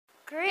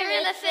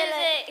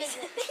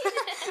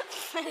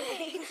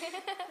smiling.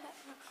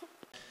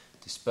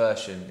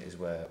 Dispersion is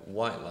where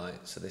white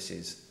light, so this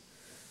is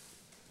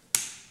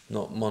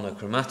not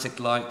monochromatic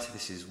light,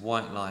 this is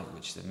white light,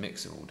 which is a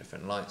mix of all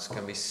different lights,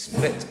 can be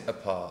split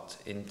apart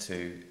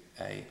into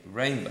a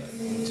rainbow,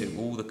 into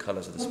all the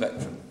colours of the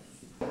spectrum.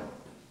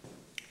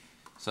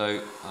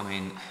 So, I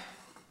mean,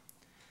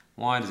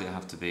 why does it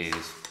have to be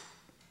this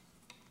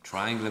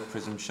triangular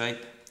prism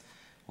shape?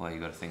 Well,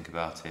 you've got to think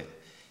about it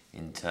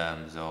in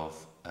terms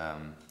of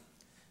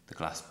the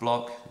glass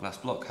block. The glass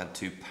block had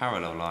two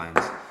parallel lines,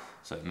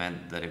 so it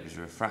meant that it was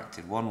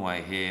refracted one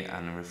way here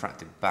and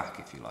refracted back,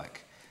 if you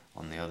like,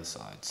 on the other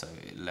side. So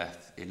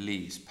it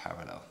leaves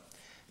parallel.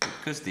 But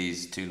because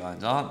these two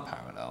lines aren't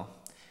parallel,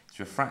 it's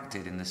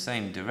refracted in the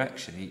same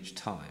direction each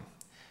time.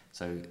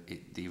 So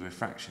the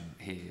refraction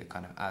here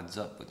kind of adds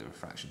up with the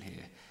refraction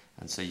here,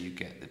 and so you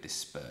get the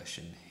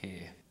dispersion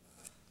here.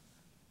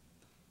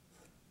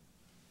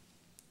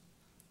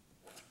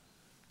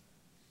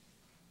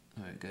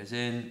 Where it goes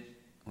in,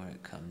 where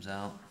it comes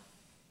out.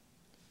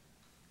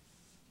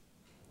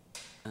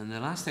 And the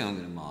last thing I'm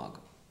going to mark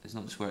is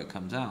not just where it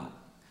comes out.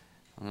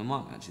 I'm going to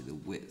mark actually the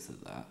width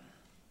of that.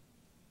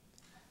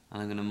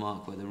 And I'm going to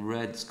mark where the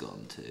red's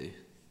gone to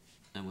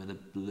and where the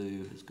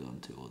blue has gone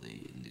to, or the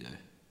indigo,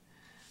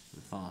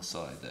 the far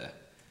side there.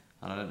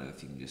 And I don't know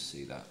if you can just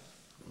see that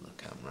on the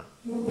camera.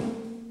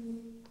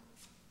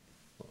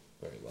 Not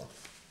very well.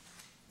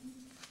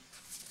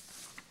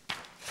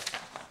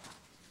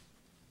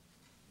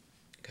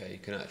 Okay, you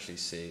can actually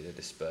see the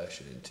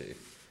dispersion into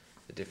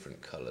the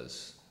different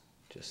colours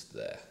just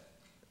there.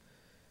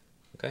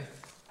 Okay?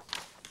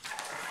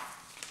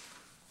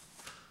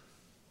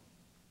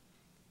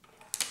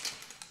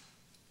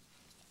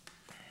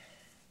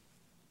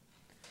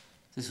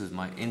 This was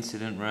my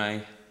incident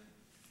ray.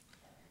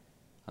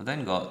 I've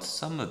then got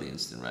some of the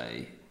incident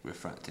ray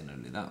refracting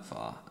only that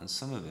far, and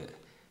some of it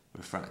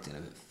refracting a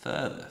bit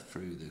further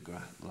through the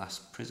glass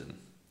prism.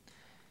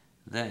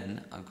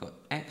 Then I've got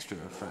extra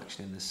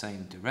refraction in the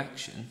same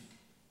direction,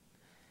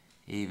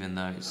 even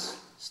though it's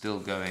still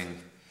going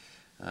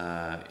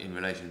in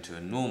relation to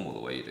a normal, the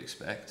way you'd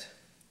expect.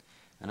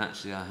 And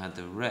actually I had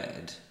the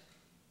red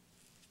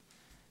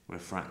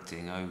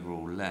refracting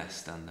overall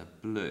less than the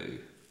blue.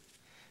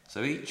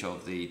 So each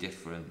of the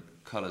different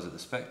colours of the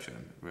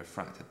spectrum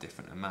refract a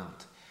different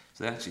amount.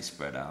 So they actually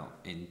spread out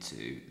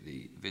into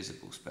the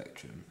visible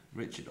spectrum.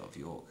 Richard of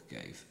York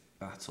gave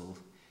battle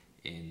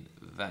in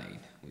vain,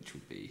 which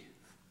would be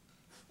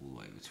all the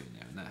way between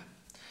there and there.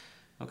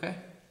 Okay,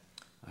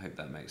 I hope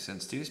that makes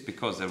sense to you. It's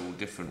because they're all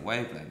different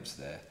wavelengths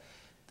there.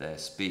 Their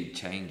speed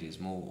changes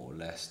more or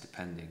less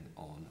depending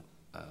on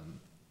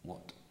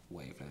what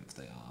wavelength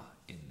they are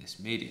in this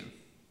medium.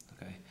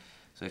 Okay,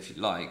 so if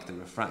you like, the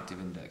refractive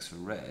index for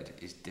red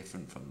is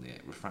different from the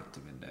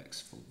refractive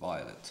index for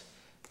violet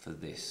for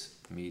this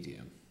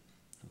medium.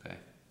 Okay,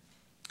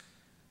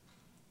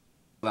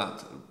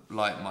 that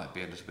light might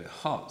be a little bit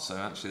hot, so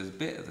actually there's a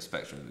bit of the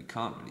spectrum that we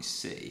can't really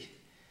see,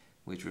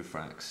 which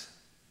refracts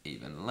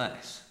even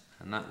less,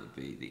 and that would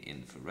be the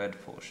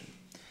infrared portion.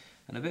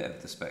 And a bit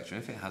of the spectrum,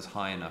 if it has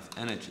high enough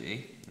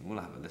energy, it will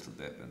have a little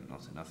bit, but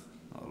not enough,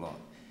 not a lot.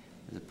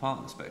 There's a part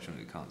of the spectrum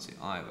that we can't see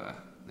either,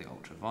 the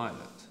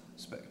ultraviolet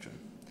spectrum.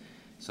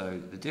 So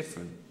the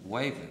different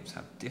wavelengths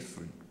have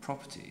different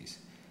properties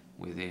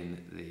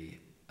within the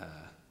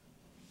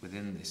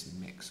within this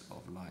mix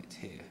of light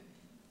here.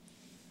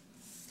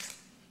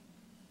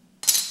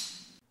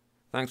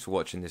 Thanks for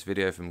watching this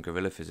video from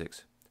Guerrilla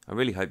Physics. I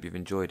really hope you've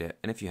enjoyed it,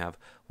 and if you have,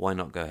 why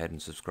not go ahead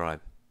and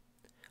subscribe.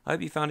 I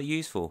hope you found it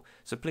useful,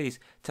 so please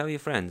tell your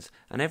friends,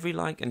 and every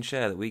like and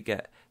share that we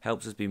get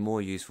helps us be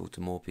more useful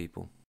to more people.